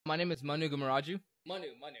My name is Manu Gummaraju. Manu.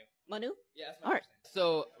 Manu? Yeah, that's my All right. first name.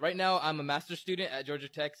 So right now I'm a master's student at Georgia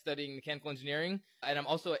Tech studying mechanical engineering, and I'm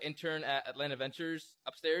also an intern at Atlanta Ventures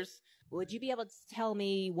upstairs. Would you be able to tell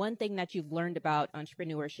me one thing that you've learned about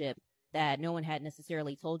entrepreneurship that no one had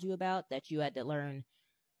necessarily told you about that you had to learn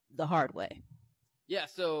the hard way? Yeah,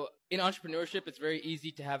 so in entrepreneurship, it's very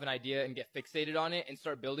easy to have an idea and get fixated on it and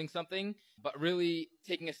start building something, but really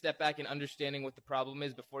taking a step back and understanding what the problem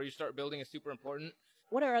is before you start building is super important.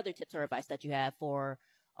 What are other tips or advice that you have for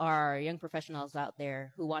our young professionals out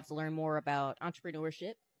there who want to learn more about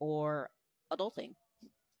entrepreneurship or adulting?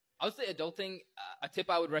 I would say adulting, a tip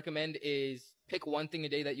I would recommend is pick one thing a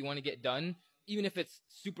day that you want to get done, even if it's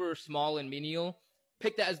super small and menial.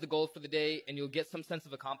 Pick that as the goal for the day, and you'll get some sense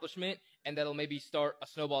of accomplishment, and that'll maybe start a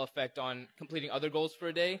snowball effect on completing other goals for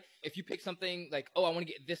a day. If you pick something like, oh, I want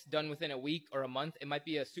to get this done within a week or a month, it might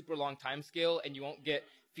be a super long time scale, and you won't get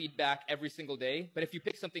feedback every single day. But if you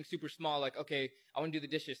pick something super small, like, okay, I want to do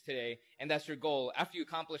the dishes today, and that's your goal, after you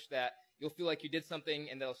accomplish that, you'll feel like you did something,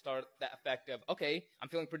 and that'll start that effect of, okay, I'm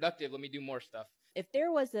feeling productive, let me do more stuff. If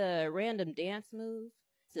there was a random dance move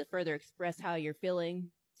to further express how you're feeling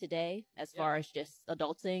today, as far as just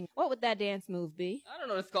adulting, what would that dance move be? I don't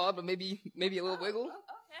know what it's called, but maybe a little wiggle,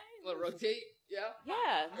 Okay. a little rotate, yeah.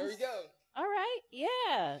 Yeah. There we go. All right.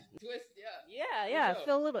 Yeah. Twist, yeah. Yeah. go.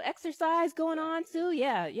 Feel a little exercise going on too.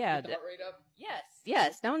 Yeah. Get the heart rate up.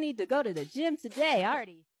 Yes. Don't need to go to the gym today. I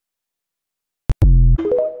already